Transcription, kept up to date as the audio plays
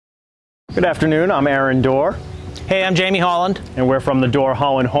Good afternoon, I'm Aaron Dore. Hey, I'm jamieg.holland. And we're from the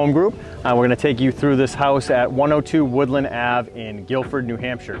Dore-Holland Home Group. We're going to take you through this house at 102 Woodland Ave in Gilford, New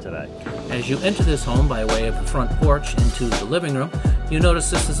Hampshire today. As you enter this home by way of the front porch into the living room, you notice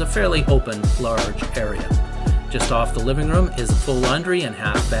this is a fairly open, large area. Just off the living room is a full laundry and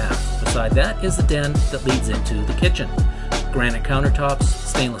half bath. Beside that is the den that leads into the kitchen. Granite countertops,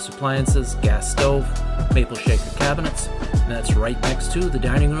 stainless appliances, gas stove, maple shaker cabinets, and that's right next to the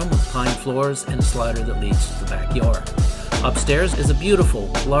dining room with pine floors and a slider that leads to the backyard. Upstairs is a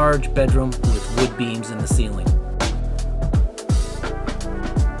beautiful, large bedroom with wood beams in the ceiling.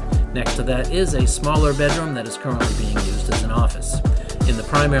 Next to that is a smaller bedroom that is currently being used as an office. In the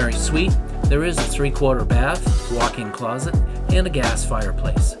primary suite, there is a 3/4 bath, walk-in closet, and a gas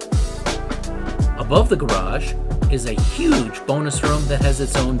fireplace. Above the garage is a huge bonus room that has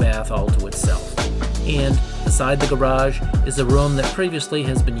its own bath all to itself. And beside the garage is a room that previously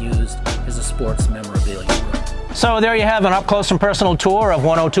has been used as a sports memorabilia room. So there you have an up-close and personal tour of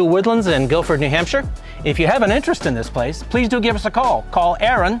 102 Woodlands in Gilford, New Hampshire. If you have an interest in this place, please do give us a call. Call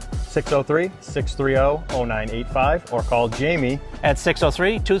Aaron 603-630-0985 or call Jamie at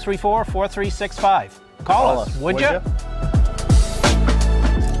 603-234-4365. Call us, would you?